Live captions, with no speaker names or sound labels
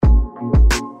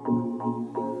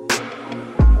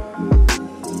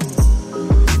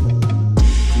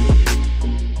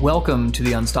Welcome to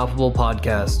the Unstoppable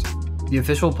Podcast, the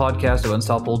official podcast of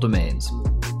Unstoppable Domains.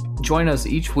 Join us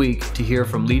each week to hear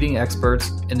from leading experts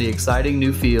in the exciting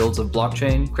new fields of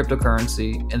blockchain,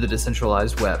 cryptocurrency, and the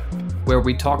decentralized web, where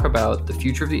we talk about the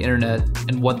future of the internet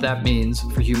and what that means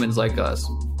for humans like us.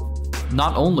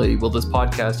 Not only will this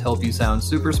podcast help you sound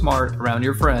super smart around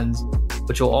your friends,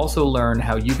 but you'll also learn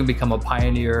how you can become a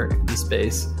pioneer in the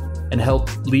space and help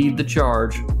lead the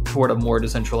charge toward a more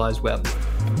decentralized web.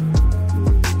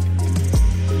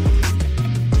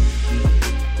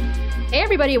 Hey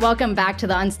everybody, welcome back to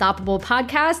the Unstoppable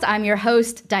Podcast. I'm your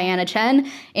host, Diana Chen,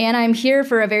 and I'm here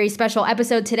for a very special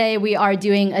episode today. We are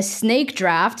doing a snake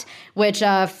draft, which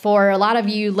for a lot of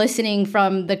you listening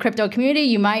from the crypto community,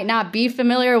 you might not be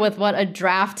familiar with what a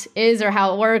draft is or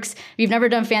how it works. If you've never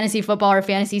done fantasy football or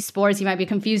fantasy sports, you might be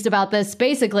confused about this.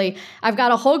 Basically, I've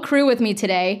got a whole crew with me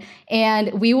today,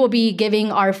 and we will be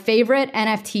giving our favorite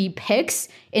NFT picks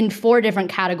in 4 different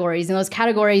categories. And those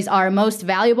categories are most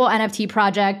valuable NFT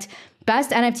project,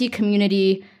 best NFT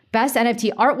community, best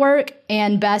NFT artwork,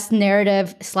 and best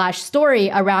narrative/story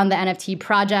around the NFT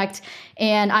project.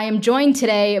 And I am joined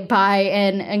today by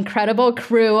an incredible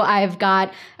crew. I've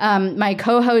got my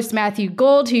co-host, Matthew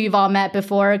Gould, who you've all met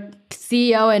before,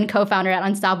 CEO and co-founder at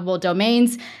Unstoppable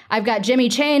Domains. I've got Jimmy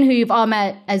Chain, who you've all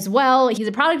met as well. He's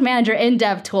a product manager in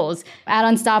DevTools at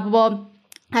Unstoppable.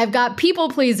 I've got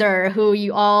pplpleasr, who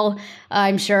you all,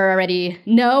 I'm sure, already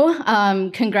know.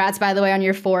 Congrats, by the way, on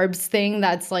your Forbes thing.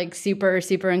 That's like super,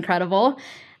 super incredible.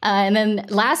 And then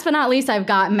last but not least, I've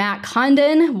got Matt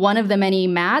Condon, one of the many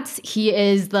Matts. He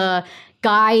is the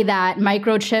guy that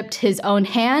microchipped his own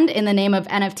hand in the name of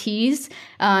NFTs.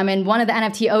 And one of the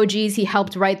NFT OGs, he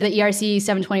helped write the ERC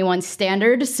 721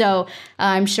 standard. So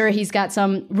I'm sure he's got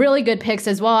some really good picks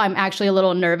as well. I'm actually a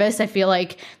little nervous. I feel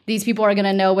like these people are going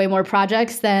to know way more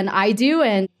projects than I do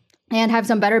and have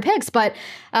some better picks. But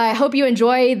I hope you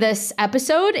enjoy this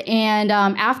episode. And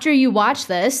after you watch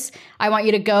this, I want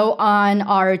you to go on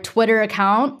our Twitter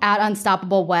account at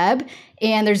Unstoppable Web.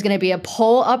 And there's going to be a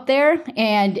poll up there.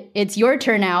 And it's your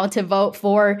turn now to vote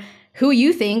for who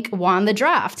you think won the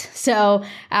draft. So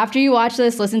after you watch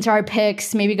this, listen to our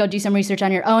picks, maybe go do some research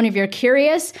on your own if you're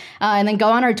curious, and then go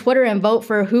on our Twitter and vote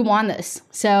for who won this.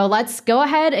 So let's go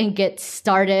ahead and get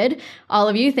started. All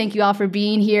of you, thank you all for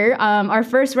being here. Our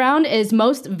first round is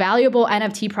most valuable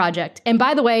NFT project. And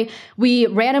by the way, we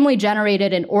randomly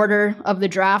generated an order of the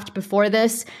draft before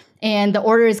this, and the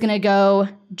order is going to go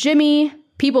Jimmy,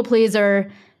 pplpleasr,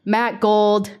 Matt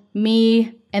Gould,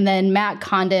 me, and then Matt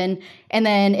Condon, and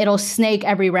then it'll snake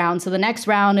every round. So the next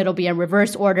round, it'll be a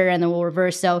reverse order, and then we'll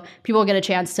reverse, so people get a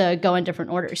chance to go in different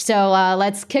orders. So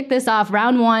let's kick this off.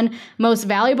 Round 1, most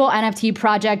valuable NFT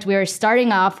project. We are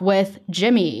starting off with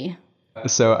Jimmy.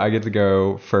 So I get to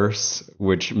go first,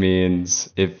 which means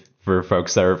if for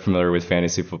folks that are familiar with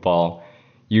fantasy football,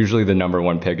 usually the number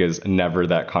 1 pick is never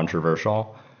that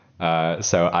controversial.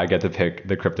 So I get to pick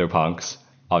the CryptoPunks.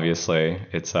 Obviously,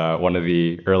 it's one of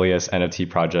the earliest NFT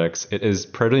projects. It is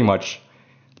pretty much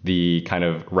the kind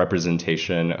of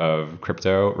representation of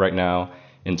crypto right now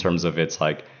in terms of its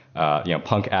like,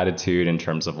 punk attitude, in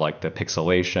terms of like the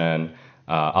pixelation.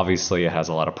 Obviously, it has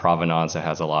a lot of provenance. It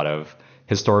has a lot of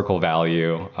historical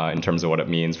value in terms of what it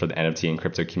means for the NFT and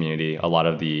crypto community. A lot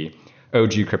of the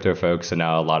OG crypto folks and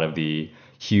now a lot of the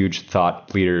huge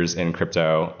thought leaders in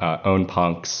crypto own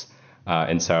punks.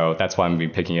 And so that's why I'm going to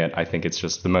be picking it. I think it's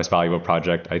just the most valuable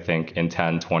project. I think in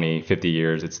 10, 20, 50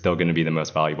 years, it's still going to be the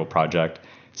most valuable project.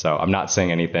 So I'm not saying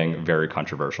anything very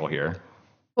controversial here.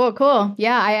 Well, cool.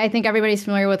 Yeah, I think everybody's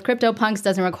familiar with CryptoPunks.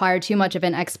 Doesn't require too much of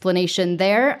an explanation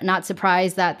there. Not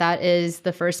surprised that that is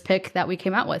the first pick that we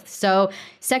came out with. So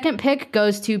second pick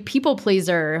goes to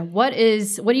pplpleasr. What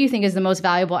do you think is the most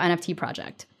valuable NFT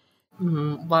project?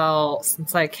 Well,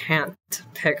 since I can't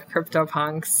pick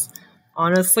CryptoPunks,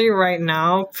 honestly, right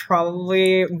now,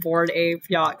 probably Bored Ape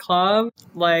Yacht Club.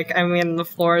 The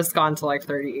floor has gone to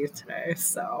 30 ETH today,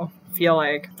 so I feel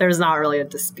like there's not really a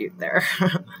dispute there.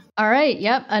 All right.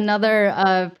 Yep.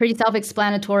 Another pretty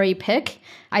self-explanatory pick.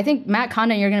 I think, Matt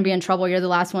Condon, you're going to be in trouble. You're the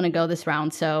last one to go this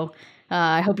round, so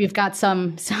I hope you've got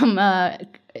some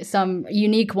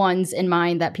unique ones in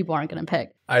mind that people aren't going to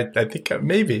pick. I think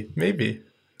maybe.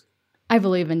 I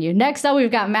believe in you. Next up,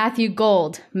 we've got Matthew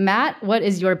Gould. Matt, what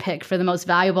is your pick for the most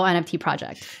valuable NFT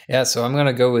project? Yeah, so I'm going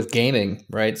to go with gaming,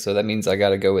 right? So that means I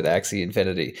got to go with Axie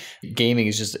Infinity. Gaming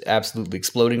is just absolutely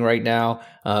exploding right now.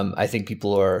 I think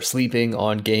people are sleeping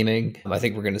on gaming. I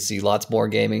think we're going to see lots more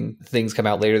gaming things come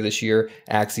out later this year.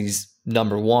 Axie's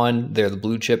number 1. They're the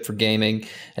blue chip for gaming.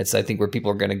 It's, I think, where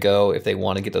people are going to go if they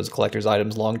want to get those collector's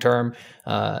items long term.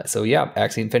 So yeah,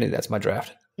 Axie Infinity, that's my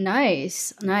draft.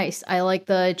 Nice. Nice. I like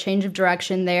the change of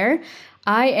direction there.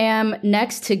 I am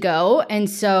next to go. And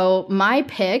so my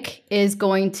pick is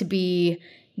going to be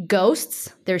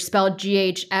Ghosts. They're spelled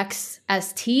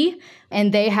GHXST.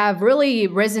 And they have really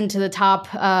risen to the top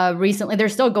recently. They're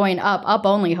still going up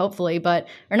only, hopefully, but,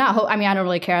 or not, I mean, I don't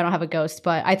really care. I don't have a ghost,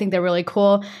 but I think they're really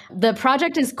cool. The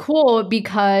project is cool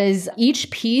because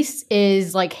each piece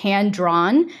is like hand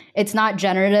drawn. It's not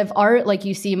generative art like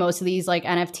you see most of these like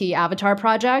NFT avatar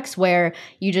projects where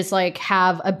you just like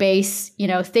have a base, you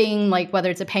know, thing, like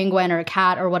whether it's a penguin or a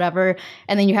cat or whatever.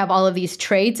 And then you have all of these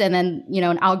traits and then, you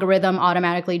know, an algorithm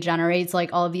automatically generates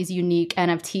like all of these unique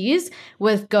NFTs.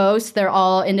 With Ghosts, they're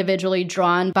all individually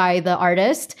drawn by the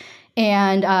artist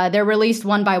and they're released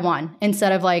one by one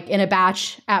instead of like in a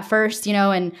batch at first, you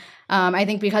know, and I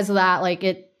think because of that,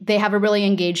 like they have a really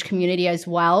engaged community as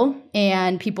well.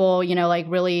 And people, you know, like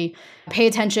really pay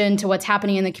attention to what's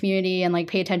happening in the community and like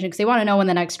pay attention because they want to know when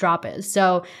the next drop is.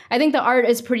 So I think the art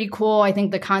is pretty cool. I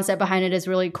think the concept behind it is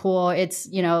really cool. It's,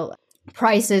 you know,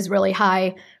 price is really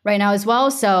high right now as well.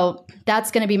 So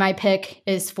that's going to be my pick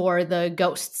is for the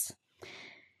Ghosts.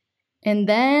 And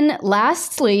then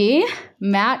lastly,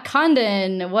 Matt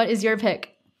Condon, what is your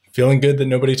pick? Feeling good that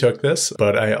nobody took this,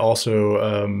 but I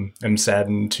also am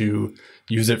saddened to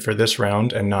use it for this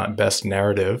round and not best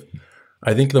narrative.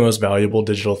 I think the most valuable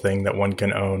digital thing that one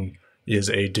can own is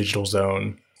a digital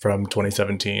zone from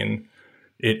 2017.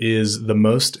 It is the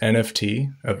most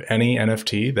NFT of any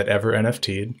NFT that ever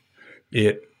NFT'd.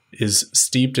 It is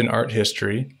steeped in art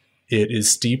history. It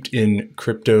is steeped in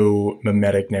crypto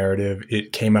mimetic narrative.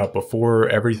 It came out before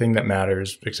everything that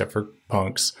matters, except for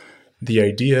punks. The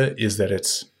idea is that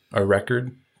it's a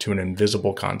record to an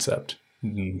invisible concept,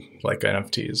 like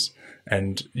NFTs.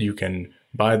 And you can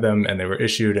buy them, and they were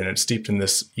issued, and it's steeped in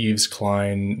this Yves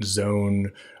Klein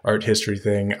zone art history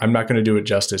thing. I'm not going to do it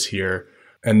justice here.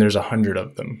 And there's 100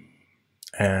 of them.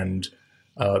 And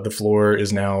the floor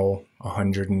is now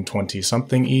 120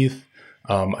 something ETH.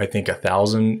 I think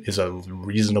 1,000 is a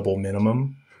reasonable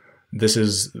minimum. This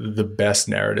is the best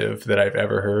narrative that I've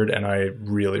ever heard, and I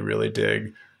really, really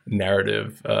dig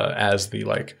narrative as the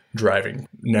like driving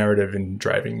narrative and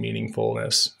driving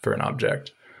meaningfulness for an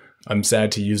object. I'm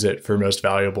sad to use it for most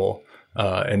valuable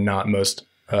and not most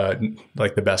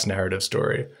like the best narrative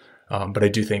story. But I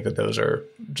do think that those are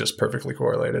just perfectly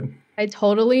correlated. I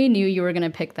totally knew you were going to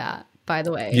pick that, by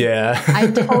the way. Yeah. I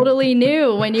totally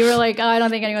knew when you were like, oh, I don't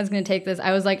think anyone's going to take this.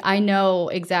 I was like, I know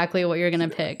exactly what you're going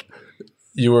to pick.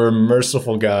 You were a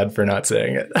merciful God for not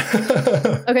saying it.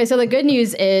 Okay, so the good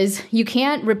news is you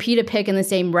can't repeat a pick in the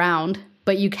same round,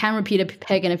 but you can repeat a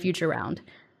pick in a future round.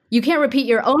 You can't repeat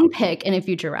your own pick in a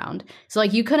future round. So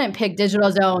like you couldn't pick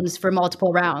digital zones for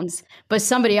multiple rounds, but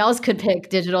somebody else could pick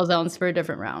digital zones for a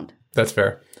different round. That's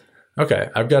fair. Okay,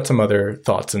 I've got some other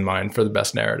thoughts in mind for the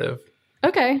best narrative.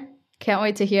 Okay. Can't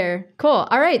wait to hear. Cool.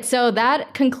 All right. So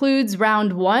that concludes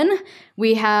round one.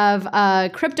 We have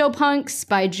CryptoPunks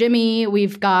by Jimmy.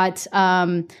 We've got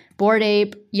Bored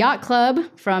Ape Yacht Club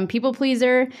from People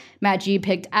Pleaser. Matt G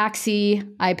picked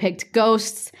Axie. I picked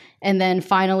Ghosts. And then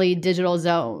finally, Digital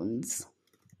Zones.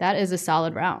 That is a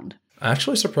solid round. I'm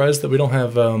actually surprised that we don't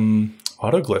have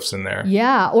autoglyphs in there.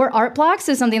 Yeah. Or art blocks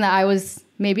is something that I was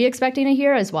maybe expecting to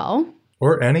hear as well.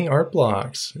 Or any art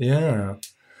blocks. Yeah.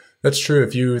 That's true.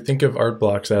 If you think of art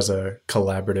blocks as a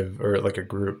collaborative or like a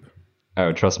group.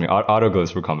 Oh, trust me,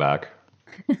 autoglyphs will come back.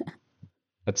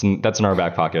 That's in our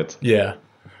back pocket. Yeah.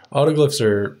 Autoglyphs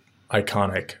are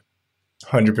iconic.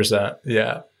 100%.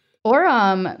 Yeah. Or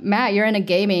Matt, you're in a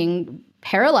gaming.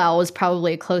 Parallel was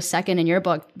probably a close second in your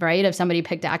book, right? If somebody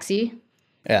picked Axie.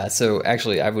 Yeah, so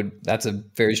actually that's a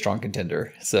very strong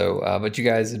contender. So, but you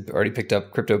guys had already picked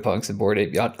up CryptoPunks and Bored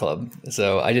Ape Yacht Club.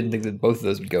 So I didn't think that both of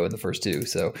those would go in the first two.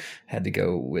 So had to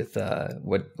go with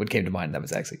what came to mind. That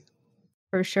was Axie.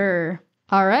 For sure.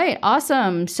 All right,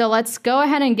 awesome. So let's go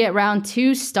ahead and get round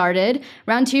two started.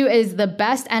 Round two is the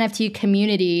best NFT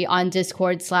community on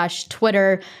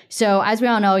Discord/Twitter. So as we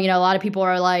all know, a lot of people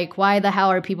are like, why the hell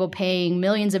are people paying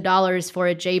millions of dollars for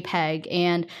a JPEG?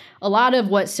 And a lot of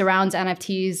what surrounds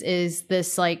NFTs is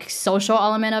this like social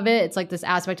element of it. It's like this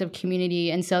aspect of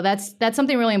community. And so that's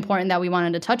something really important that we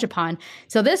wanted to touch upon.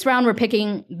 So this round, we're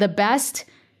picking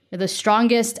the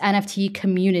strongest NFT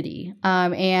community.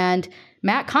 And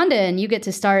Matt Condon, you get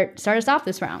to start us off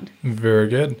this round. Very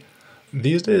good.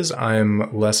 These days,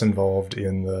 I'm less involved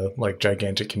in the like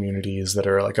gigantic communities that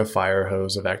are like a fire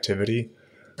hose of activity.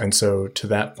 And so to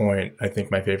that point, I think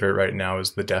my favorite right now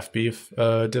is the Def Beef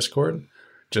Discord,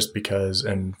 just because,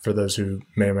 and for those who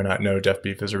may or may not know, Def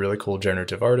Beef is a really cool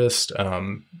generative artist,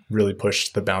 really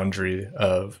pushed the boundary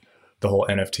of the whole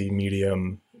NFT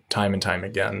medium time and time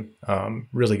again.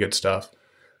 Really good stuff.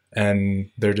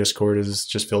 And their Discord is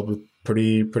just filled with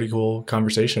pretty cool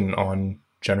conversation on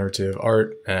generative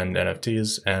art and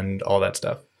NFTs and all that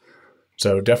stuff.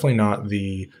 So definitely not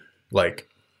the like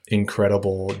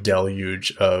incredible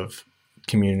deluge of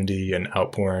community and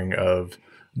outpouring of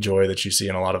joy that you see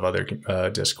in a lot of other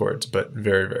Discords, but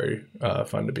very, very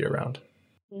fun to be around.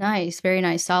 Nice. Very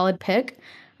nice. Solid pick.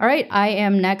 All right. I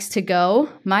am next to go.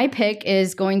 My pick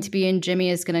is going to be, and Jimmy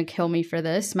is going to kill me for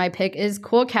this. My pick is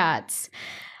Cool Cats.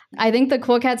 I think the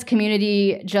Cool Cats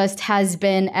community just has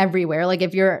been everywhere. Like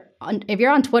if you're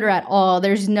on Twitter at all,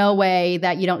 there's no way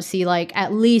that you don't see like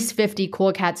at least 50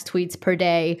 Cool Cats tweets per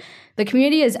day. The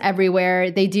community is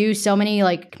everywhere. They do so many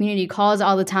like community calls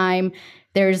all the time.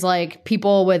 There's like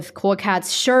people with Cool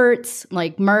Cats shirts,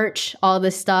 like merch, all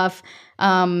this stuff.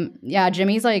 Yeah,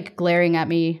 Jimmy's like glaring at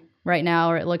me right now,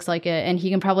 or it looks like it. And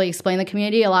he can probably explain the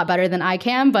community a lot better than I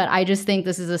can, but I just think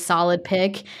this is a solid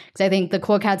pick because I think the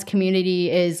Cool Cats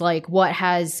community is like what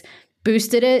has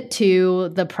boosted it to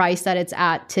the price that it's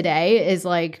at today is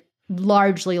like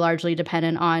largely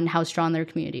dependent on how strong their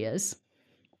community is.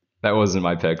 That wasn't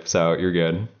my pick, so you're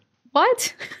good.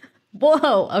 What?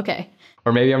 Whoa, okay.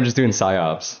 Or maybe I'm just doing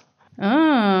psyops.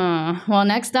 Oh, well,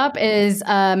 next up is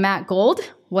Matt Gould.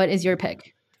 What is your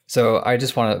pick? So I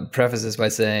just want to preface this by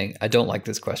saying I don't like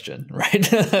this question, right?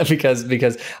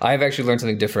 because I've actually learned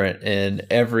something different in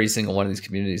every single one of these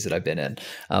communities that I've been in.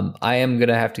 I am going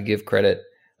to have to give credit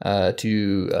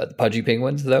to the Pudgy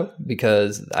Penguins, though,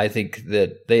 because I think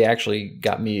that they actually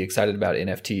got me excited about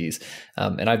NFTs.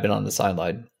 And I've been on the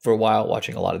sideline for a while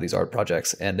watching a lot of these art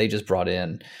projects, and they just brought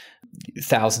in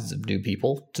thousands of new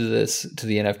people to the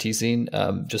NFT scene,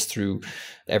 just through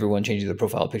everyone changing their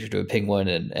profile picture to a penguin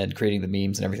and creating the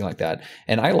memes and everything like that.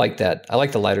 And I like that. I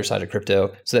like the lighter side of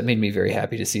crypto. So that made me very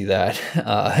happy to see that.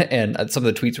 And some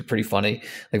of the tweets were pretty funny.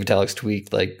 Like Vitalik's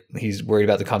tweet, like he's worried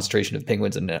about the concentration of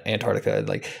penguins in Antarctica,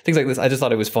 like things like this. I just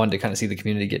thought it was fun to kind of see the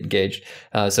community get engaged.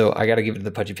 So I got to give it to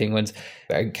the Pudgy Penguins.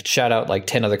 I could shout out like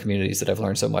 10 other communities that I've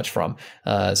learned so much from.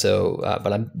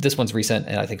 But this one's recent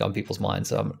and I think on people's minds.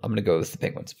 So I'm going to go with the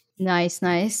Penguins.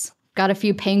 Nice. Got a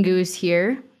few Pengoos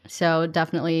here. So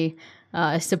definitely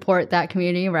support that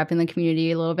community, repping the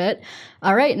community a little bit.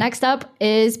 All right, next up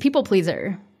is People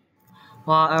Pleaser.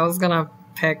 Well, I was going to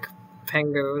pick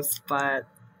Pengoos, but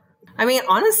I mean,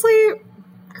 honestly,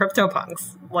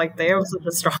 CryptoPunks, like they have such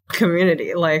a strong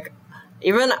community. Like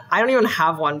I don't even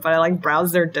have one, but I like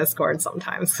browse their Discord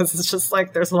sometimes because it's just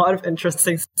like there's a lot of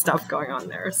interesting stuff going on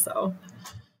there. So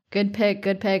good pick.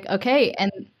 Okay,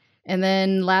 and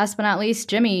then last but not least,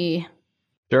 Jimmy.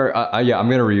 Sure. Yeah, I'm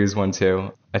going to reuse one too.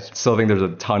 I still think there's a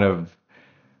ton of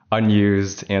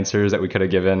unused answers that we could have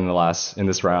given in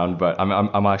this round, but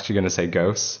I'm actually going to say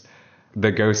ghosts. The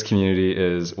ghost community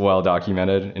is well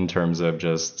documented in terms of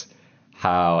just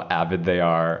how avid they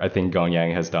are. I think Gong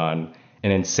Yang has done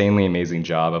an insanely amazing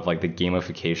job of like the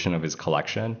gamification of his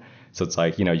collection. So it's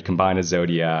like, you combine a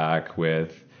Zodiac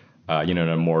with, an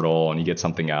Immortal and you get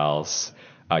something else.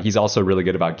 He's also really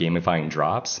good about gamifying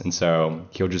drops. And so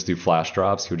he'll just do flash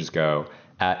drops. He'll just go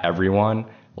at everyone,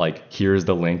 like, here's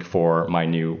the link for my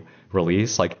new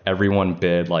release. Like everyone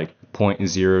bid like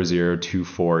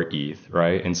 0.0024 ETH,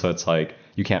 right? And so it's like,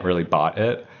 you can't really bot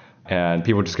it. And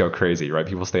people just go crazy, right?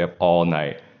 People stay up all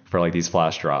night for like these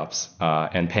flash drops.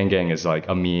 And Pengang is like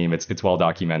a meme. It's well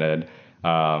documented.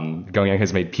 Gong Yang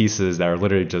has made pieces that are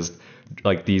literally just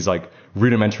like these like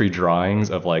rudimentary drawings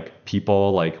of like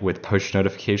people like with push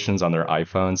notifications on their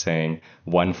iPhone saying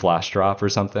one flash drop or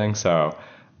something. So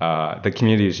the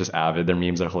community is just avid. Their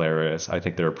memes are hilarious. I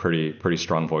think they're a pretty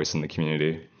strong voice in the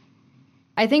community.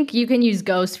 I think you can use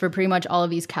ghosts for pretty much all of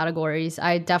these categories.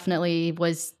 I definitely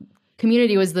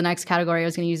community was the next category I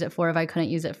was going to use it for if I couldn't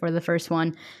use it for the first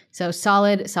one. So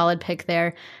solid pick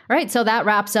there. All right, so that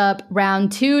wraps up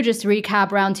round 2. Just to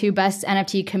recap, round 2, best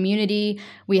NFT community.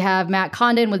 We have Matt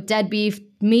Condon with Dead Beef,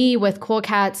 me with Cool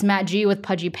Cats, Matt G with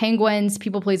Pudgy Penguins,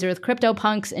 People Pleaser with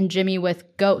CryptoPunks, and Jimmy with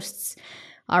Ghosts.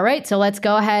 All right, so let's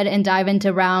go ahead and dive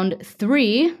into round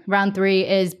 3. Round 3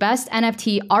 is best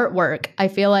NFT artwork. I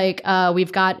feel like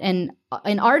we've got an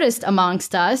artist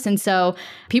amongst us, and so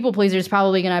People Pleaser is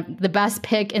probably gonna have the best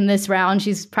pick in this round.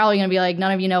 She's probably gonna be like,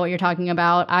 none of you know what you're talking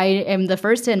about. I am the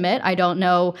first to admit I don't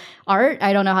know art.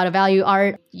 I don't know how to value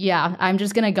art. Yeah, I'm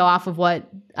just gonna go off of what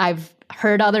I've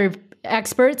heard other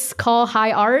experts call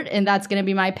high art, and that's going to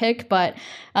be my pick. But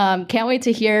can't wait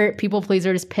to hear People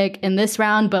Pleaser's pick in this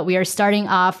round. But we are starting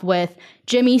off with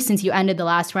Jimmy, since you ended the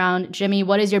last round. Jimmy,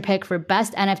 what is your pick for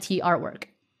best NFT artwork?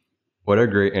 What a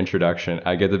great introduction.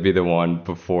 I get to be the one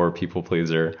before People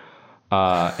Pleaser.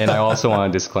 And I also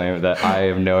want to disclaim that I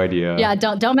have no idea. Yeah,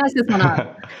 don't mess this one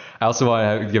up. I also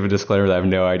want to give a disclaimer that I have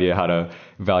no idea how to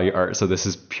value art. So this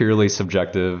is purely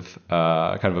subjective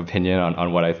kind of opinion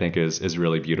on what I think is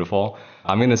really beautiful.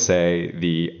 I'm going to say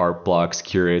the art blocks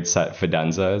curated set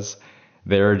Fidenzas.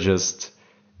 They're just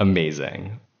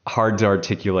amazing. Hard to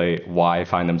articulate why I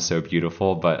find them so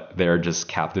beautiful, but they're just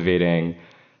captivating.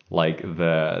 Like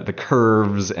the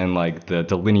curves and like the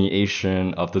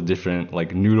delineation of the different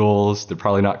like noodles. They're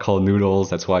probably not called noodles.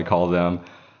 That's why I call them.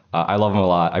 I love them a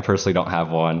lot. I personally don't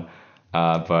have one.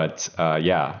 But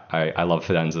I love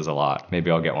Fidenzas a lot.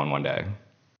 Maybe I'll get one day.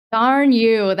 Darn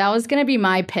you. That was going to be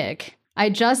my pick. I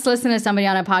just listened to somebody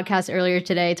on a podcast earlier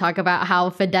today talk about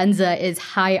how Fidenza is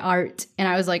high art. And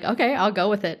I was like, okay, I'll go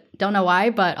with it. Don't know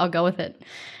why, but I'll go with it.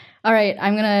 All right,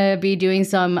 I'm going to be doing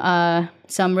some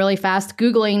really fast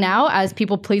Googling now as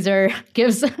People Pleaser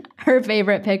gives her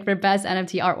favorite pick for best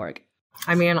NFT artwork.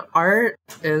 I mean, art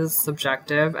is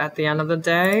subjective at the end of the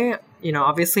day. You know,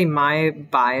 obviously my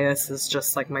bias is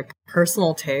just like my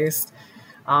personal taste.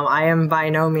 I am by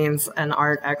no means an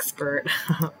art expert,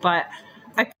 but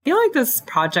I feel like this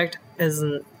project is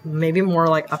maybe more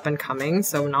like up and coming,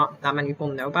 so not that many people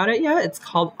know about it yet. It's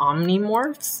called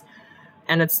Omnimorphs.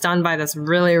 And it's done by this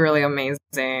really, really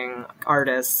amazing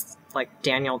artist, like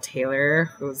Daniel Taylor,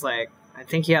 who's like, I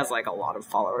think he has like a lot of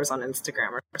followers on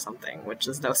Instagram or something, which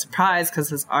is no surprise because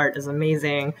his art is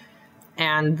amazing.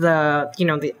 And I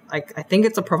think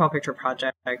it's a profile picture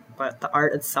project, but the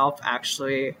art itself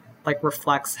actually like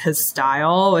reflects his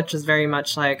style, which is very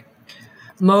much like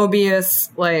Mobius,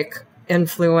 like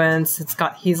influence.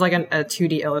 He's like a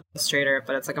 2D illustrator,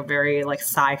 but it's like a very like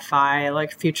sci-fi,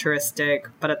 like futuristic,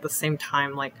 but at the same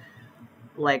time like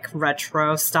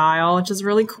retro style, which is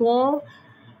really cool.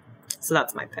 So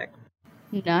that's my pick.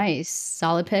 Nice.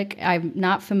 Solid pick. I'm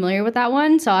not familiar with that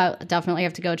one, so I definitely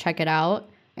have to go check it out.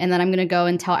 And then I'm going to go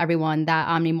and tell everyone that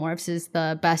Omnimorphs is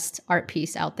the best art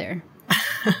piece out there.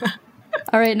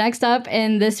 All right, next up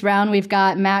in this round, we've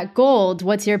got Matt Gould.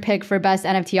 What's your pick for best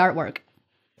NFT artwork?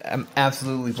 I'm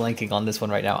absolutely blanking on this one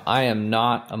right now. I am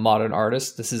not a modern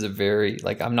artist. This is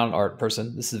I'm not an art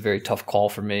person. This is a very tough call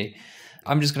for me.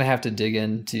 I'm just going to have to dig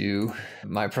into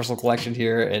my personal collection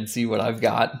here and see what I've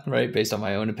got, right, based on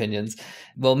my own opinions.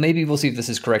 Well, maybe we'll see if this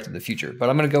is correct in the future, but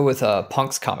I'm going to go with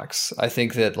Punk's comics. I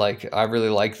think that I really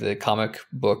like the comic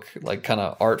book kind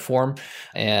of art form,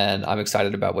 and I'm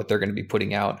excited about what they're going to be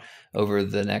putting out over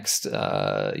the next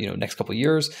couple of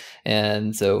years.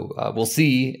 And so we'll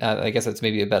see. I guess that's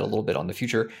maybe a bet a little bit on the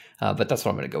future, but that's what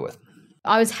I'm going to go with.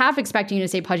 I was half expecting you to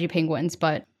say Pudgy Penguins,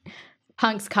 but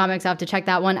Punk's comics, I have to check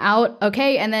that one out.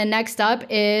 Okay, and then next up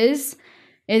is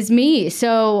me.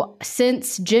 So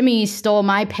since Jimmy stole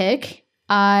my pick,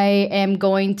 I am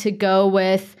going to go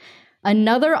with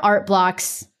another Art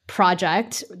Blocks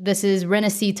project. This is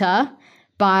Renacita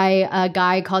by a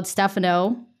guy called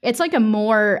Stefano. It's like a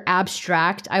more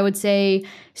abstract, I would say,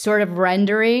 sort of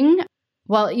rendering.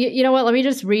 Well, you know what? Let me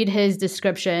just read his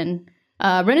description.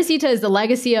 Renacita is the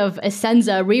legacy of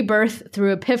Essenza rebirth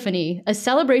through epiphany, a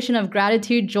celebration of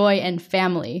gratitude, joy, and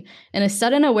family, and a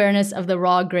sudden awareness of the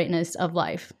raw greatness of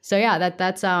life. So yeah,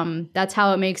 that's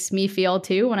how it makes me feel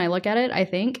too when I look at it, I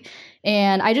think.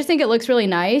 And I just think it looks really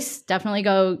nice. Definitely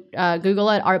go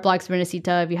Google it, Art Blocks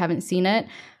Renacita, if you haven't seen it.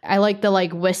 I like the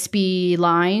wispy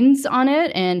lines on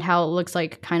it and how it looks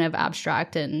like kind of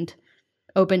abstract and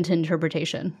open to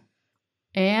interpretation.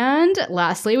 And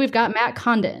lastly, we've got Matt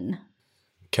Condon.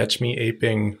 Catch me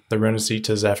aping the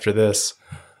Renacitas after this.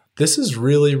 This is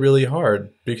really, really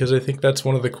hard because I think that's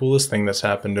one of the coolest things that's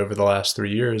happened over the last 3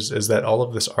 years is that all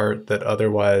of this art that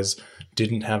otherwise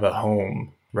didn't have a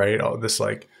home, right? All this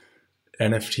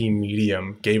NFT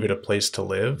medium gave it a place to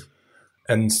live.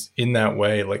 And in that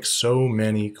way, so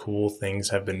many cool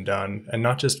things have been done, and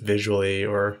not just visually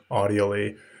or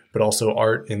audially, but also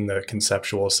art in the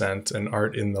conceptual sense and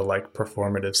art in the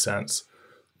performative sense.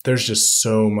 There's just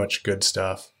so much good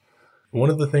stuff.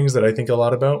 One of the things that I think a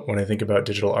lot about when I think about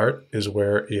digital art is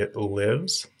where it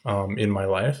lives in my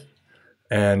life.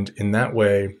 And in that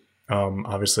way,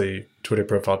 obviously, Twitter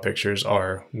profile pictures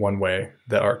are one way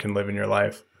that art can live in your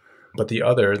life. But the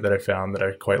other that I found that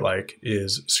I quite like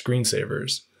is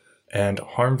screensavers. And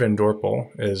Harm Van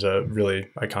Dorpel is a really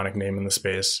iconic name in the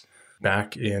space.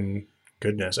 Back in,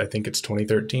 I think it's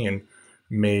 2013,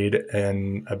 made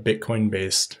a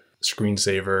Bitcoin-based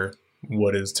screensaver,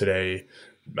 what is today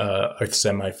a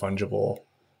semi-fungible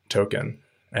token,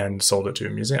 and sold it to a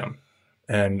museum.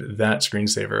 And that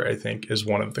screensaver, I think, is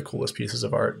one of the coolest pieces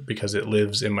of art because it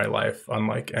lives in my life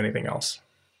unlike anything else.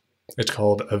 It's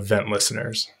called Event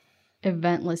Listeners.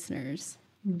 Event Listeners.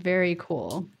 Very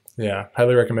cool. Yeah,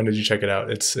 highly recommended you check it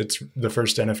out. It's the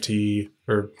first NFT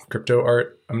or crypto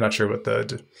art. I'm not sure what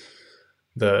the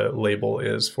label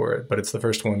is for it, but it's the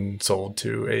first one sold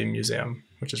to a museum,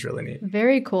 which is really neat.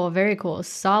 Very cool. Very cool.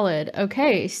 Solid.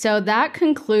 Okay. So that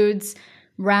concludes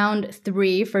round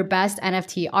 3 for best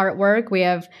NFT artwork. We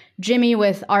have Jimmy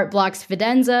with Art Blocks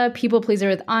Fidenza, People Pleaser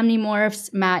with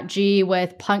Omnimorphs, Matt G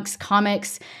with Punks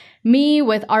Comics, me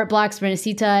with Art Blocks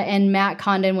Renesita, and Matt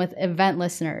Condon with Event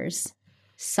Listeners.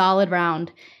 Solid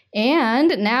round.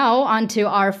 And now on to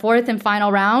our 4th and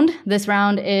final round. This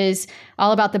round is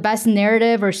all about the best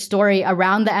narrative or story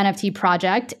around the NFT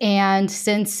project. And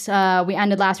since we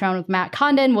ended last round with Matt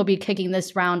Condon, we'll be kicking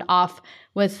this round off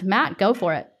with Matt. Go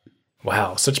for it.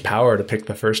 Wow, such power to pick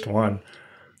the first one.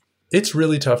 It's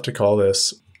really tough to call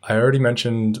this. I already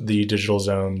mentioned the digital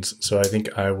zones, so I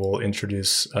think I will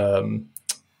introduce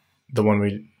the one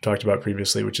we talked about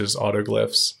previously, which is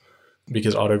autoglyphs.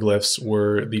 Because autoglyphs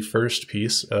were the first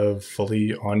piece of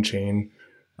fully on-chain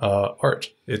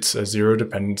art. It's a zero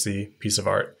dependency piece of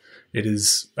art. It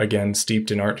is, again,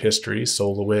 steeped in art history,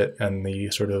 Soloist, and the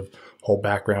sort of whole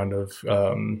background of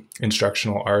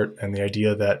instructional art, and the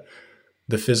idea that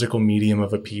the physical medium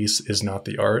of a piece is not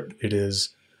the art. It is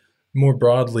more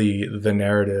broadly the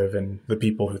narrative and the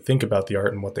people who think about the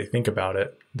art and what they think about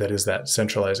it that is that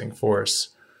centralizing force.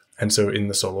 And so in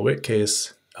the Soloist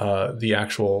case, the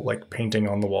actual painting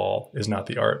on the wall is not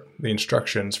the art. The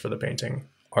instructions for the painting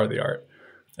are the art.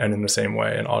 And in the same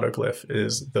way, an autoglyph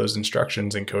is those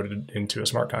instructions encoded into a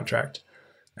smart contract.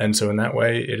 And so in that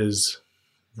way, it is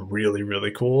really,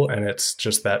 really cool. And it's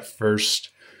just that first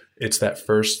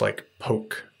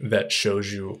poke that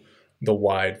shows you the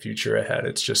wide future ahead.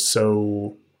 It's just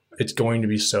it's going to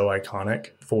be so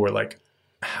iconic for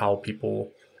how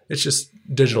people, it's just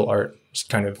digital art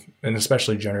kind of, and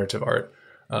especially generative art,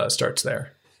 starts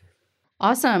there.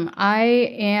 Awesome. I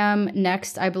am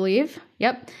next, I believe.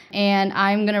 Yep. And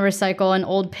I'm going to recycle an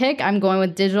old pick. I'm going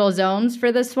with Digital Zones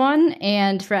for this one.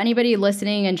 And for anybody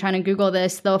listening and trying to Google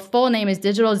this, the full name is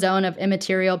Digital Zone of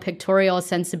Immaterial Pictorial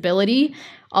Sensibility,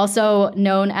 also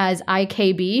known as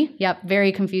IKB. Yep,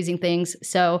 very confusing things.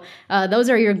 So those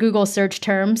are your Google search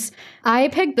terms. I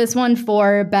picked this one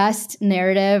for best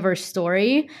narrative or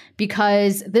story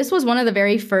because this was one of the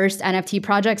very first NFT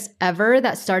projects ever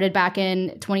that started back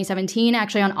in 2017,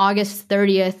 actually on August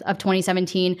 30th of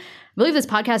 2017. I believe this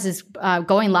podcast is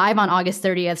going live on August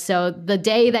 30th. So the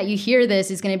day that you hear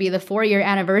this is going to be the 4-year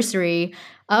anniversary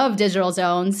of Digital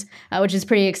Zones, which is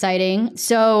pretty exciting.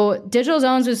 So Digital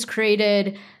Zones was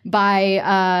created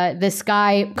by this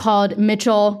guy called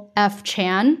Mitchell F.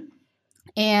 Chan.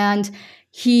 And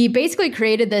he basically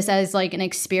created this as an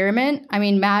experiment. I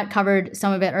mean, Matt covered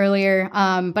some of it earlier.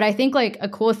 But I think a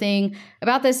cool thing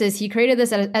about this is he created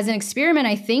this as an experiment,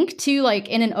 I think, to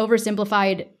in an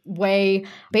oversimplified way,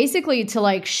 basically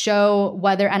to show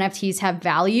whether NFTs have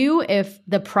value if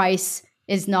the price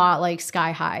is not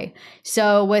sky high.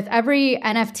 So with every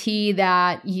NFT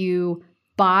that you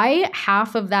buy,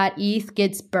 half of that ETH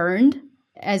gets burned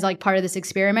as part of this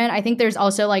experiment. I think there's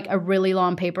also a really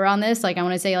long paper on this. I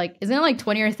want to say isn't it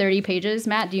 20 or 30 pages?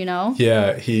 Matt, do you know?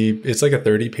 Yeah, it's a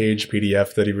 30-page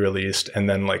PDF that he released, and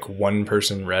then one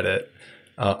person read it,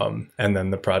 and then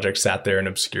the project sat there in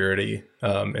obscurity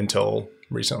until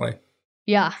recently.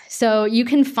 Yeah, so you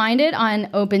can find it on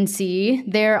OpenSea.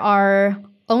 There are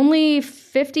only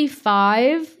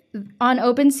 55 on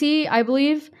OpenSea, I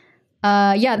believe.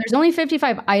 There's only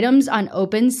 55 items on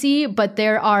OpenSea, but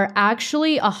there are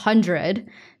actually 100.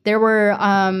 There were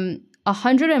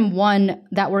 101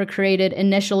 that were created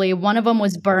initially. One of them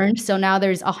was burned, so now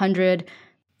there's 100.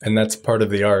 And that's part of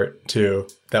the art, too,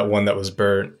 that one that was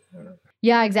burnt.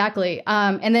 Yeah, exactly.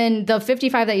 And then the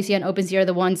 55 that you see on OpenSea are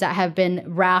the ones that have been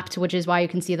wrapped, which is why you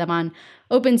can see them on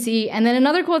OpenSea. And then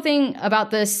another cool thing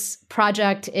about this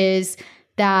project is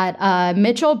that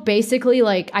Mitchell basically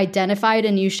identified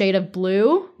a new shade of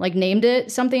blue, named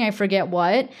it something, I forget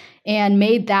what, and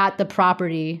made that the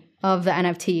property of the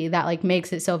NFT that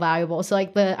makes it so valuable. So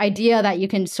the idea that you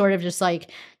can sort of just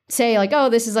say oh,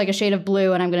 this is a shade of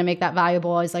blue and I'm going to make that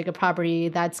valuable as a property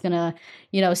that's going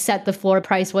to, set the floor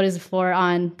price. What is the floor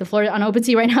on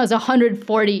OpenSea right now is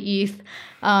 140 ETH.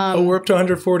 We're up to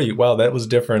 140. Wow, that was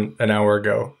different an hour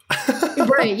ago.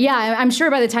 Right. Yeah. I'm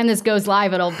sure by the time this goes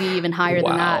live, it'll be even higher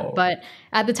than that. But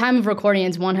at the time of recording,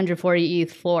 it's 140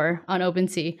 ETH floor on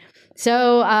OpenSea.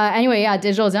 So anyway, yeah,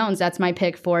 Digital Zones, that's my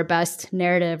pick for best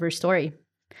narrative or story.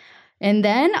 And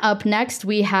then up next,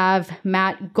 we have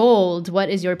Matt Gould. What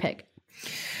is your pick?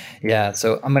 Yeah,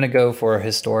 so I'm going to go for a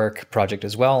historic project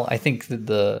as well. I think that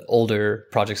the older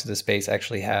projects in this space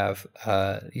actually have,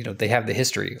 they have the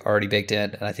history already baked in,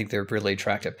 and I think they're really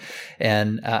attractive.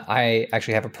 And I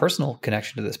actually have a personal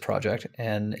connection to this project,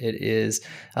 and it is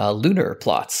Lunar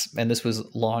Plots. And this was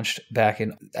launched back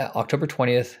in October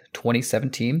 20th,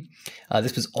 2017.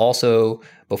 This was also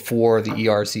before the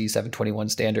ERC 721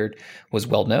 standard was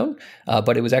well known,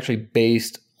 but it was actually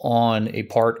based on a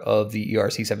part of the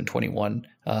ERC 721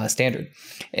 standard.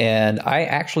 And I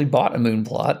actually bought a moon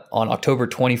plot on October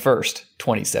 21st,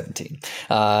 2017.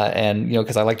 And,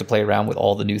 because I like to play around with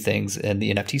all the new things in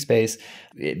the NFT space,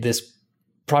 this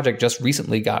project just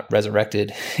recently got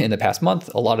resurrected in the past month.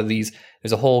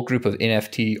 There's a whole group of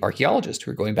NFT archaeologists who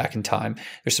are going back in time.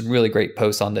 There's some really great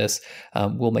posts on this.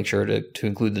 We'll make sure to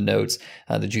include the notes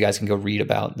that you guys can go read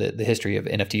about the history of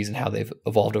NFTs and how they've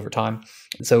evolved over time.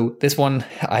 So this one,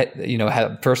 I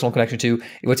have a personal connection to.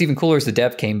 What's even cooler is the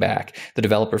dev came back. The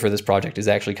developer for this project is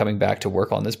actually coming back to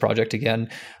work on this project again.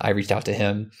 I reached out to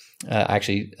him. I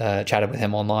actually chatted with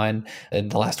him online in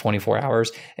the last 24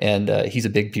 hours, and he's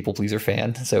a big people pleaser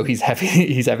fan. So he's happy.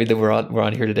 He's happy that we're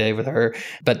on here today with her.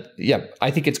 But yeah, I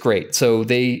think it's great. So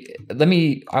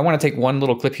I want to take one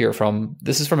little clip here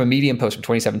this is from a Medium post from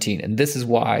 2017, and this is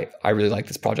why I really like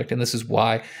this project, and this is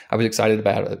why I was excited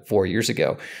about it 4 years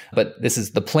ago. But this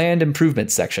is the planned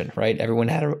improvements section, right? Everyone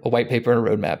had a white paper and a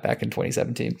roadmap back in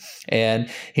 2017, and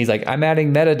he's like, I'm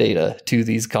adding metadata to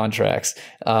these contracts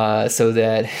so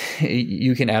that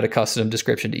you can add a custom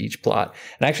description to each plot.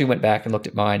 And I actually went back and looked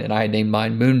at mine, and I had named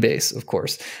mine Moonbase, of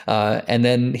course. And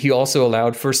then he also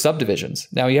allowed for subdivisions.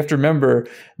 Now you have to remember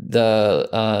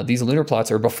these lunar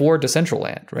plots are before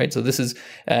Decentraland, right? So this is,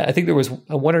 I think there was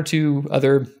one or two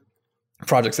other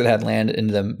projects that had land in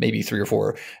them, maybe 3 or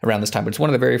 4 around this time, but it's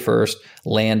one of the very first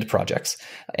land projects.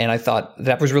 And I thought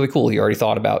that was really cool. He already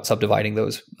thought about subdividing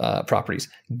those properties.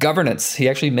 Governance, he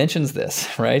actually mentions this,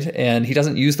 right? And he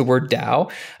doesn't use the word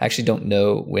DAO. I actually don't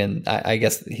know when, I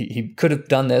guess he could have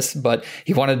done this, but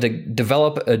he wanted to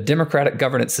develop a democratic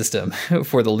governance system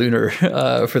for the lunar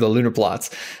plots,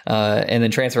 and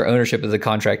then transfer ownership of the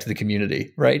contract to the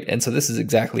community, right? And so this is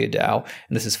exactly a DAO,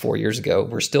 and this is 4 years ago.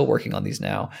 We're still working on these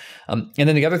now. And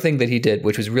then the other thing that he did,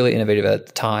 which was really innovative at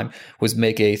the time, was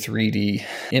make a 3D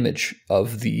image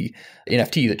of the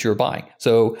NFT that you're buying.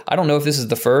 So I don't know if this is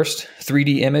the first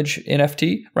 3D image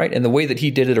NFT, right? And the way that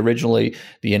he did it originally,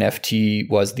 the NFT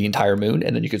was the entire moon,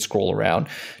 and then you could scroll around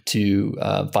to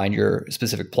find your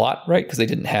specific plot, right? Because they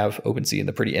didn't have OpenSea and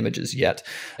the pretty images yet.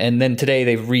 And then today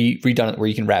they've redone it where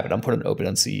you can wrap it on, put it in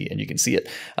OpenSea, and you can see it.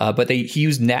 But he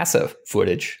used NASA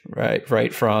footage, right,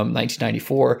 from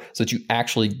 1994, so that you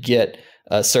actually get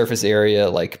a surface area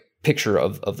like picture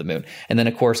of the moon. And then,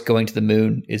 of course, going to the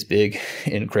moon is big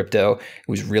in crypto. It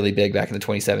was really big back in the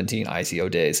 2017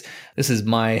 ICO days. This is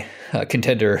my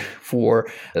contender for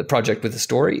a project with a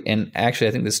story. And actually,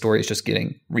 I think this story is just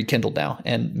getting rekindled now.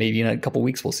 And maybe in a couple of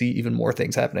weeks, we'll see even more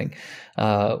things happening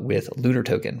with Lunar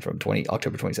Token from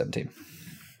October 2017.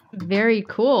 Very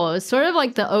cool. It's sort of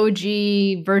like the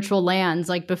OG virtual lands,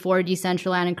 like before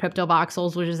Decentraland and Crypto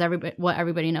Voxels, which is what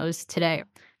everybody knows today.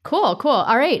 Cool.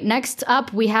 All right. Next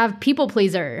up, we have People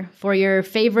Pleaser for your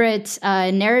favorite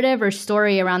narrative or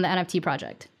story around the NFT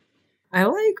project. I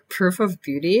like Proof of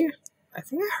Beauty. I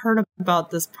think I heard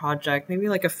about this project maybe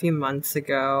like a few months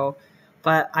ago,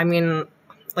 but I mean,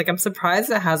 like, I'm surprised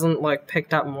it hasn't like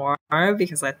picked up more,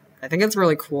 because I think it's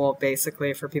really cool.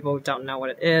 Basically, for people who don't know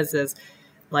what it is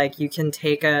like you can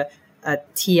take a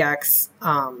TX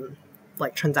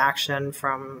like transaction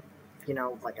from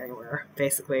like anywhere,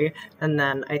 basically. And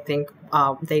then I think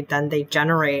they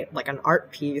generate like an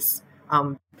art piece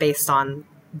based on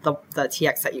the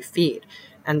TX that you feed.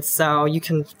 And so you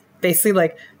can basically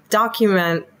like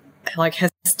document like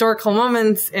historical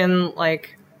moments in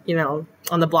like,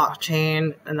 on the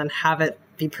blockchain, and then have it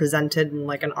be presented in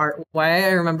like an art way.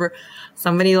 I remember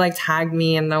somebody like tagged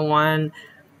me in the one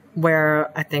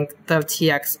where I think the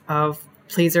TX of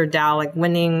Pleaser DAO like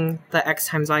winning the X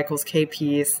times Y equals K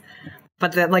piece.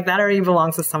 But that already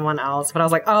belongs to someone else. But I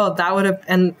was like, oh, that would have,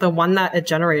 and the one that it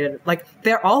generated, like,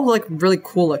 they're all like really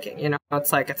cool looking,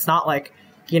 It's like, it's not like,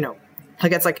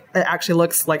 like it's like, it actually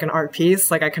looks like an art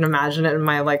piece. Like I can imagine it in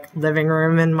my like living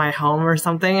room in my home or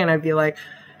something. And I'd be like,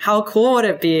 how cool would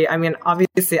it be? I mean,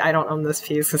 obviously I don't own this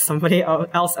piece because somebody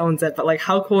else owns it, but like,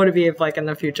 how cool would it be if like in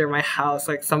the future, my house,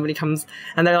 like somebody comes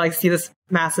and they're like, see this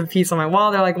massive piece on my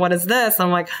wall. They're like, what is this?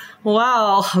 I'm like,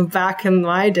 well, back in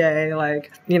my day,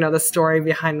 like, the story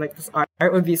behind like this art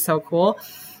would be so cool.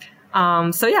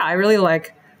 So yeah, I really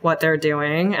like what they're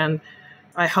doing, and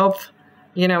I hope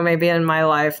maybe in my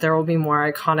life there will be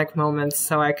more iconic moments,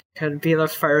 so I could be the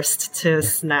first to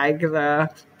snag the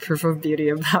proof of beauty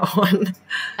of that one.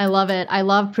 I love it. I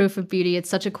love Proof of Beauty. It's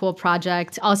such a cool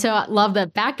project. Also, I love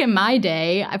that back in my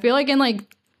day, I feel like in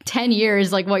like 10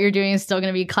 years, like what you're doing is still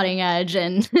going to be cutting edge,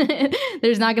 and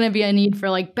there's not going to be a need for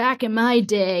like back in my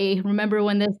day. Remember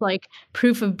when this like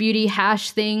Proof of Beauty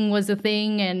hash thing was a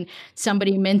thing and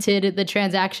somebody minted the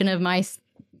transaction of my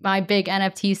big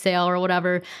NFT sale or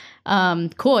whatever.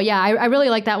 Cool. Yeah, I really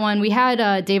like that one. We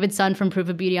had David Sun from Proof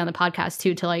of Beauty on the podcast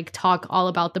too to like talk all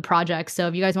about the project. So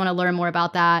if you guys want to learn more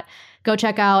about that, go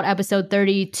check out episode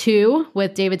 32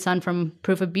 with David Sun from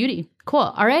Proof of Beauty. Cool.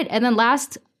 All right. And then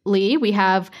lastly, we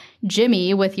have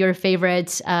Jimmy with your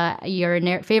favorite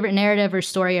favorite narrative or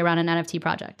story around an NFT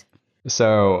project.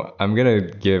 So I'm going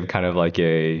to give kind of like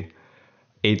a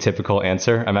atypical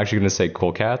answer. I'm actually going to say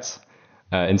Cool Cats.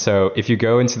 And so if you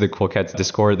go into the Cool Cats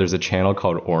Discord, there's a channel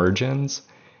called Origins.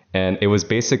 And it was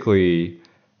basically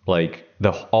like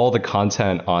all the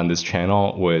content on this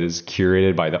channel was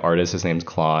curated by the artist. His name's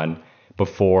Klon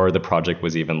before the project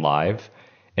was even live.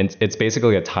 And it's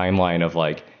basically a timeline of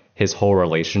like his whole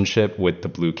relationship with the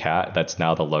blue cat. That's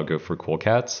now the logo for Cool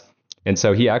Cats. And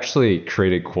so he actually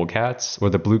created Cool Cats, or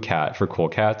the blue cat for Cool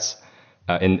Cats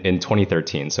in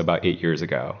 2013. So about 8 years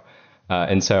ago.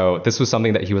 And so this was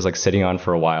something that he was like sitting on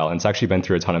for a while, and it's actually been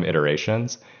through a ton of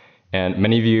iterations. And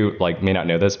many of you like may not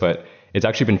know this, but it's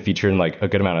actually been featured in like a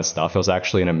good amount of stuff. It was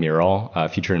actually in a mural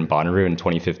featured in Bonnaroo in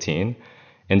 2015.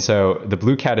 And so the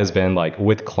blue cat has been like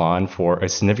with Klon for a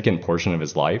significant portion of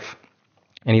his life,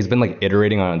 and he's been like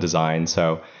iterating on a design.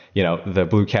 So the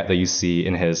blue cat that you see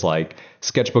in his like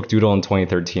sketchbook doodle in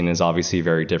 2013 is obviously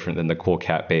very different than the Cool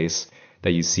Cat base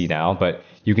that you see now, but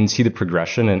you can see the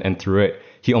progression, and through it,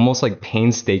 he almost like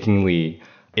painstakingly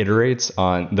iterates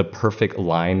on the perfect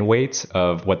line weight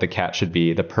of what the cat should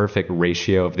be, the perfect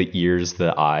ratio of the ears,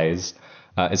 the eyes.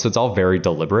 And so it's all very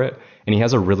deliberate, and he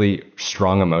has a really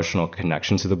strong emotional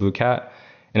connection to the blue cat.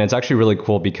 And it's actually really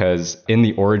cool because in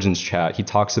the Origins chat, he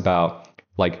talks about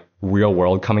like real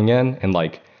world coming in and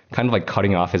like kind of like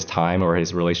cutting off his time or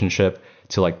his relationship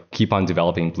to like keep on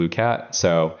developing blue cat.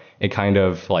 So it kind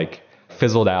of like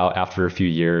fizzled out after a few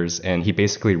years, and he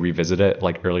basically revisited it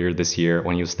like earlier this year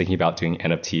when he was thinking about doing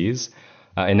NFTs.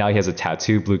 And now he has a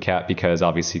tattoo, Blue Cat, because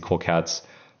obviously Cool Cats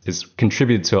has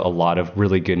contributed to a lot of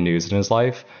really good news in his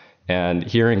life. And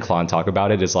hearing Klon talk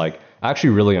about it is like actually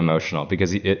really emotional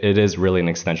because it is really an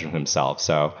extension of himself.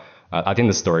 So I think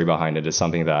the story behind it is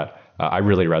something that I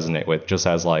really resonate with, just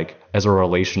as a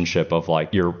relationship of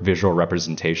like your visual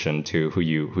representation to who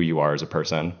you are as a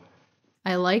person.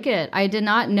 I like it. I did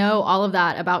not know all of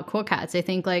that about Cool Cats. I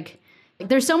think like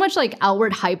there's so much like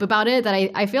outward hype about it that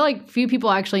I feel like few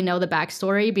people actually know the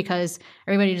backstory because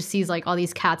everybody just sees like all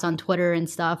these cats on Twitter and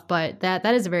stuff. But that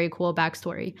is a very cool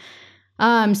backstory.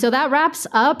 So that wraps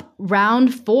up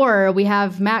round 4. We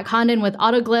have Matt Condon with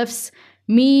Autoglyphs,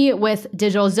 me with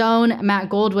Digital Zone, Matt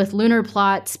Gould with Lunar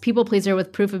Plots, People Pleaser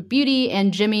with Proof of Beauty,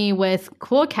 and Jimmy with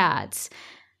Cool Cats.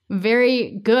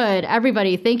 Very good.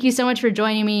 Everybody, thank you so much for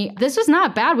joining me. This was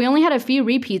not bad. We only had a few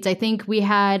repeats. I think we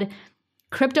had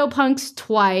CryptoPunks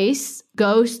twice,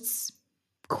 Ghosts,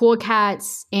 Cool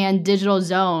Cats, and Digital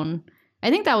Zone. I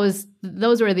think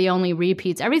those were the only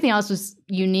repeats. Everything else was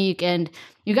unique, and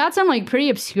you got some like pretty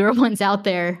obscure ones out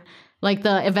there, like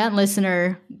the event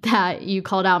listener that you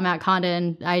called out, Matt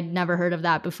Condon. I'd never heard of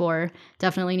that before.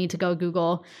 Definitely need to go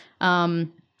Google.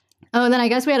 Oh, and then I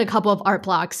guess we had a couple of art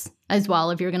blocks as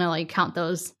well, if you're going to like count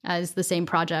those as the same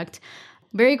project.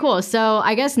 Very cool. So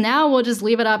I guess now we'll just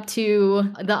leave it up to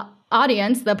the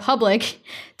audience, the public,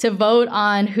 to vote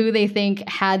on who they think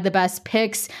had the best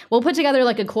picks. We'll put together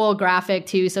like a cool graphic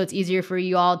too, so it's easier for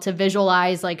you all to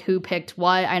visualize like who picked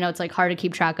what. I know it's like hard to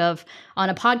keep track of on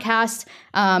a podcast.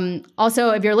 Also,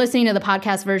 if you're listening to the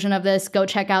podcast version of this, go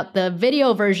check out the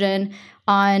video version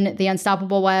on the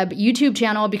Unstoppable Web YouTube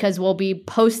channel because we'll be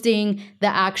posting the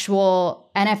actual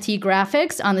NFT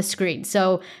graphics on the screen.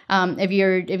 So if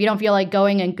you don't feel like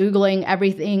going and Googling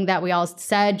everything that we all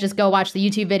said, just go watch the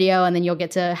YouTube video and then you'll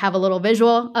get to have a little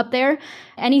visual up there.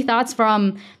 Any thoughts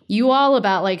from you all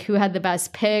about like who had the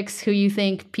best picks, who you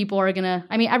think people are gonna,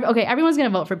 I mean, okay, everyone's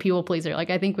gonna vote for People Pleaser. Like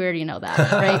I think we already know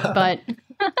that, right? But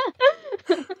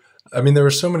I mean, there were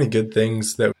so many good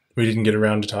things that we didn't get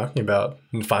around to talking about,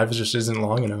 and 5 just isn't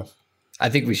long enough. I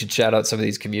think we should shout out some of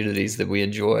these communities that we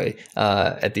enjoy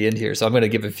at the end here. So I'm going to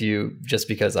give a few just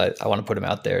because I want to put them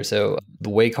out there. So the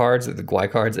Way cards, the Gwai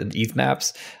cards, and ETH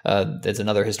maps. It's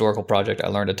another historical project. I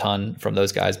learned a ton from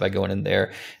those guys by going in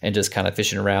there and just kind of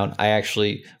fishing around. I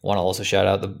actually want to also shout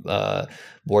out the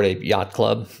Bored Ape Yacht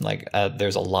Club. Like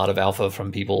there's a lot of alpha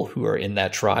from people who are in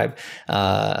that tribe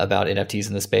about NFTs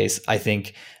in the space. I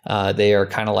think they are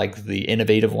kind of like the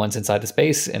innovative ones inside the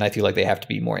space, and I feel like they have to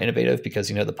be more innovative because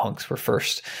the punks were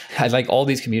first. I like all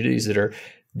these communities that are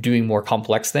doing more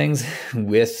complex things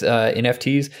with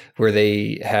NFTs, where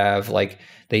they have like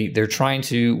they're trying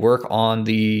to work on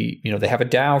the, they have a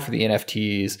DAO for the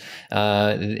NFTs,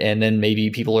 and then maybe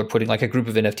people are putting like a group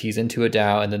of NFTs into a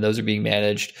DAO, and then those are being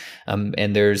managed,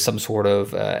 and there's some sort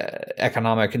of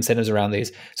economic incentives around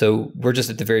these. So we're just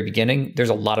at the very beginning. There's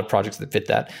a lot of projects that fit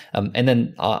that. And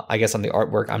then I guess on the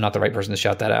artwork, I'm not the right person to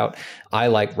shout that out. I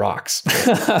like rocks.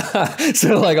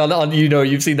 So like on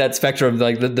you've seen that spectrum,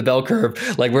 like the bell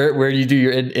curve, like where you do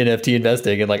your NFT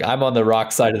investing, and like I'm on the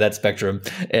rock side of that spectrum.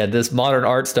 And this modern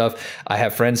art stuff, I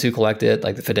have friends who collect it,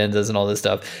 like the Fidenzas and all this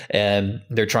stuff, and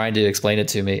they're trying to explain it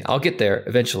to me. I'll get there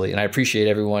eventually, and I appreciate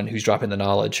everyone who's dropping the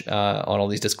knowledge on all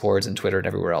these Discords and Twitter and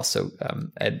everywhere else. So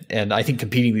and I think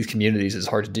competing these communities is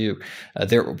hard to do.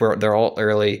 They're all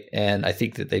early, and I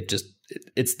think that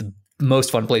it's the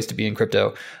most fun place to be in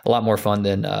crypto. A lot more fun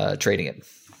than trading it.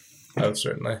 Oh,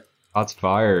 certainly. Shots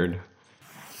fired.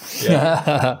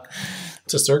 Yeah.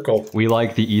 It's a circle. We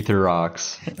like the ether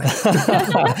rocks.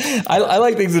 I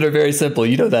like things that are very simple.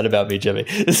 You know that about me, Jimmy.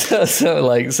 So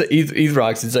ETH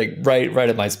rocks is like right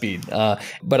at my speed.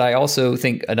 But I also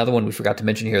think another one we forgot to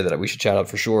mention here that we should shout out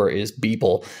for sure is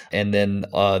Beeple, and then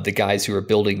the guys who are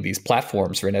building these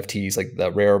platforms for NFTs, like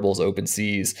the Rareables,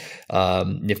 OpenSeas,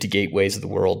 Nifty Gateways of the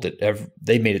world.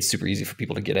 They've made it super easy for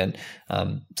people to get in.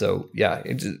 So yeah,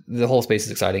 the whole space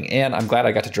is exciting, and I'm glad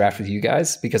I got to draft with you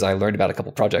guys because I learned about a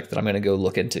couple projects that I'm going to go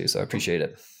look into. So I appreciate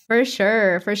it. For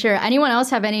sure. Anyone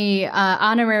else have any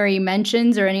honorary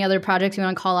mentions or any other projects you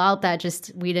want to call out that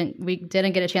just we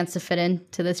didn't get a chance to fit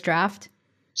into this draft?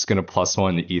 Just gonna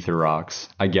 +1 the ether rocks.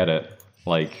 I get it.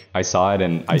 Like I saw it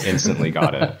and I instantly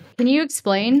got it. Can you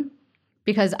explain?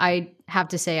 Because I have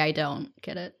to say I don't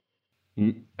get it.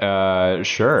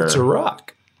 Sure. It's a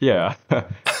rock. Yeah.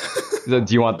 Do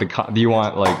you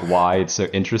want like why it's so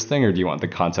interesting, or do you want the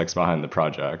context behind the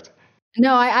project?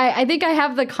 No, I think I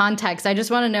have the context. I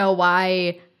just want to know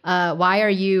why are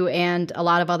you and a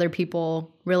lot of other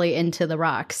people really into the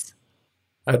rocks?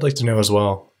 I'd like to know as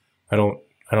well. I don't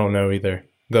know either.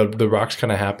 The rocks kind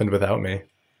of happened without me.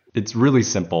 It's really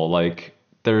simple. Like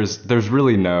there's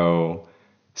really no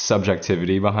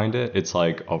subjectivity behind it. It's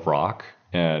like a rock,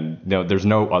 and there's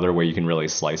no other way you can really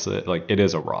slice it. Like it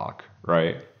is a rock,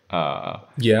 right?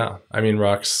 Yeah, I mean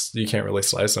rocks, you can't really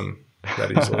slice them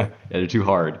that easily. Yeah, they're too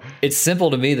hard. It's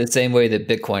simple to me the same way that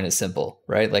Bitcoin is simple,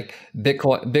 right? Like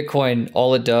Bitcoin,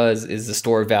 all it does is the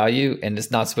store value, and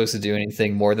it's not supposed to do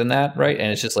anything more than that, right?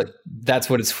 And it's just like that's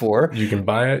what it's for. You can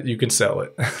buy it, you can sell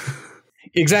it.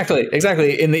 Exactly.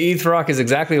 And the ETH rock is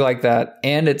exactly like that,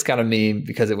 and it's got a meme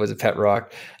because it was a pet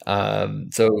rock.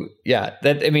 So yeah,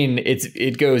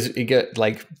 it goes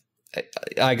like.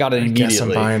 I got it immediately. I guess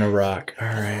I'm buying a rock. All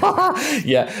right.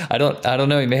 Yeah, I don't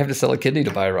know. You may have to sell a kidney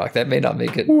to buy a rock. That may not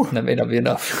make it. Ooh. That may not be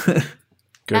enough.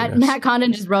 Matt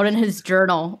Condon just wrote in his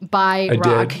journal, "Buy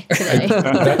rock today."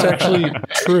 That's actually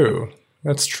true.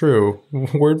 That's true.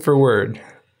 Word for word.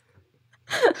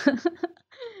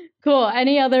 Cool.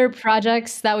 Any other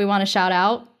projects that we want to shout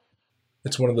out?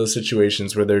 It's one of those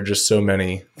situations where there are just so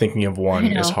many. Thinking of one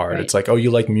is hard. Right. It's like, oh, you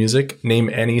like music?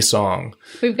 Name any song.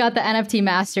 We've got the NFT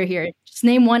master here. Just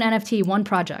name one NFT, one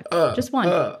project. Just one.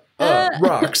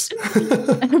 Rocks.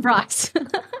 Rocks.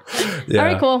 Yeah. All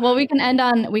right, cool. Well, we can end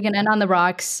on the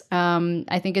rocks.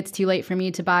 I think it's too late for me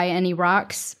to buy any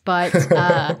rocks, but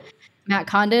Matt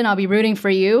Condon, I'll be rooting for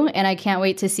you, and I can't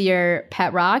wait to see your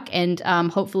pet rock, and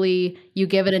hopefully you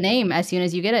give it a name as soon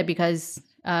as you get it, because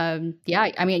you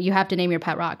have to name your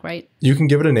pet rock, right? You can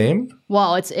give it a name?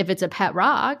 Well, if it's a pet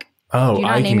rock. Oh,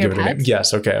 I can give it a name.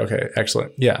 Yes. Okay.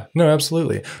 Excellent. Yeah. No,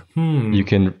 absolutely. You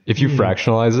can, if you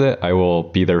fractionalize it, I will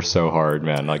be there so hard,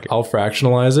 man. Like I'll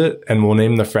fractionalize it, and we'll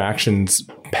name the fractions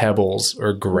pebbles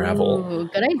or gravel. Ooh,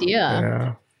 good idea.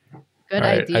 Yeah. Good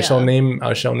idea. I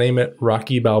shall name it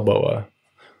Rocky Balboa.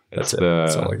 That's it.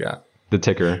 That's all I got. The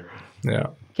ticker. Yeah.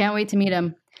 Can't wait to meet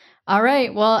him. All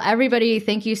right. Well, everybody,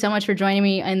 thank you so much for joining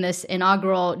me in this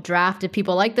inaugural draft. If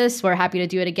people like this, we're happy to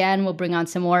do it again. We'll bring on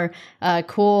some more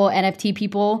cool NFT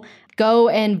people Go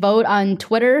and vote on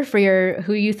Twitter for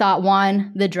who you thought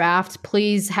won the draft.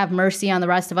 Please have mercy on the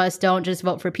rest of us. Don't just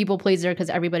vote for People Pleaser because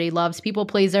everybody loves People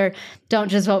Pleaser. Don't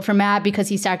just vote for Matt because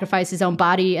he sacrificed his own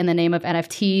body in the name of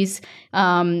NFTs.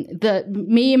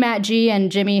 Me, Matt G,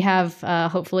 and Jimmy have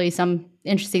hopefully some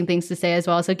interesting things to say as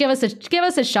well. So give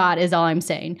us a shot is all I'm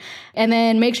saying. And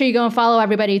then make sure you go and follow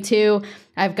everybody too.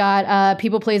 I've got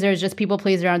People Pleaser is just People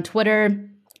Pleaser on Twitter.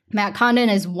 Matt Condon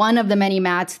is one of the many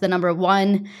Matts, the number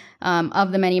one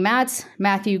of the many Matts.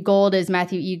 Matthew Gould is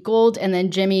Matthew E. Gould, and then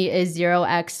Jimmy is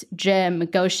 0x Jim.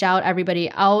 Go shout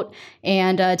everybody out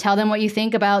and tell them what you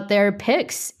think about their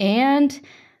picks. And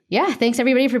yeah, thanks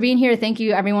everybody for being here. Thank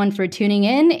you everyone for tuning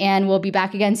in, and we'll be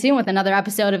back again soon with another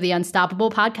episode of the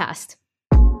Unstoppable Podcast.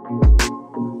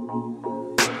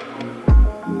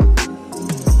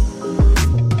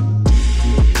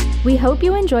 We hope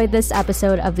you enjoyed this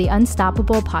episode of the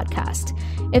Unstoppable Podcast.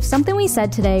 If something we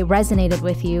said today resonated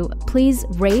with you, please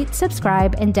rate,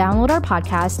 subscribe, and download our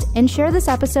podcast and share this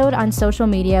episode on social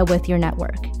media with your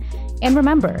network. And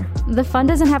remember, the fun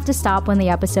doesn't have to stop when the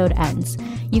episode ends.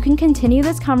 You can continue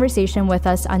this conversation with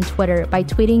us on Twitter by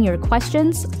tweeting your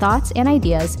questions, thoughts, and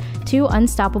ideas to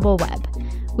Unstoppable Web.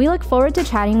 We look forward to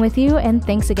chatting with you, and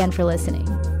thanks again for listening.